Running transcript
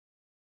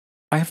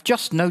I have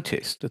just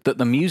noticed that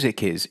the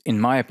music is,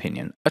 in my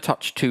opinion, a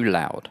touch too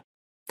loud,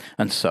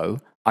 and so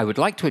I would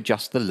like to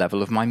adjust the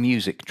level of my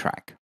music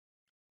track.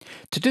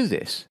 To do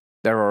this,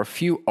 there are a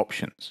few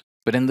options,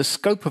 but in the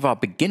scope of our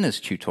beginner's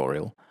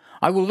tutorial,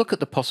 I will look at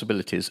the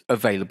possibilities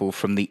available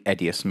from the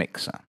EDIUS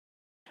mixer.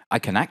 I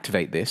can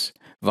activate this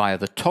via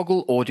the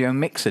Toggle Audio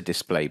Mixer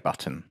display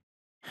button,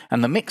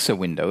 and the mixer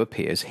window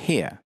appears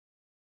here.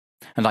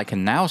 And I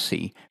can now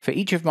see, for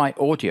each of my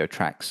audio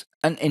tracks,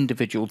 an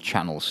individual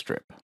channel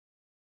strip.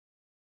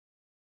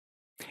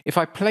 If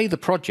I play the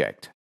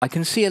project, I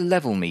can see a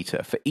level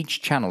meter for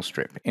each channel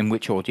strip in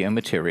which audio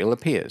material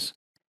appears.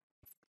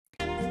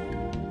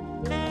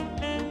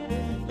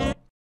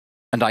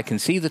 And I can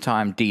see that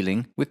I am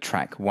dealing with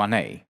track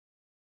 1A,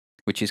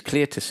 which is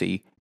clear to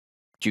see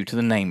due to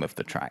the name of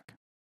the track.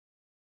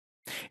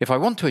 If I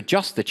want to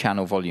adjust the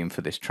channel volume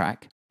for this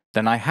track,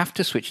 then I have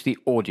to switch the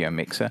audio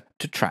mixer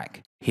to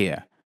track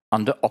here,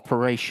 under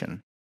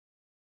Operation.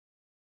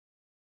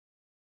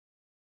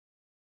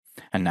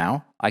 And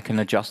now I can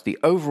adjust the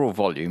overall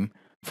volume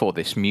for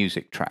this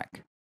music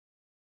track.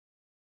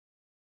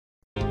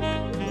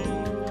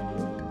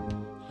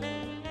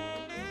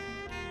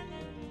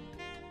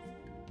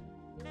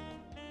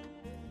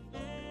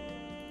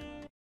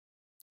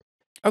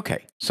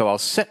 Okay, so I'll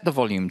set the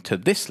volume to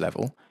this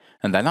level,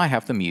 and then I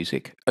have the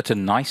music at a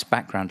nice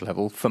background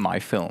level for my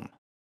film.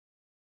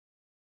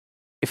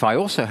 If I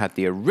also had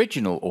the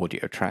original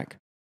audio track,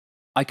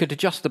 I could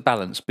adjust the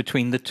balance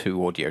between the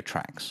two audio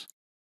tracks.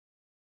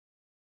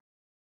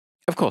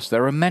 Of course,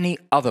 there are many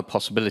other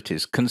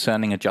possibilities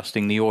concerning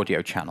adjusting the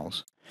audio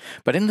channels,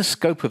 but in the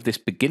scope of this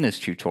beginner's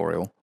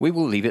tutorial, we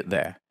will leave it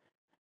there,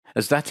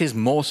 as that is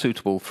more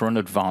suitable for an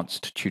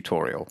advanced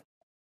tutorial.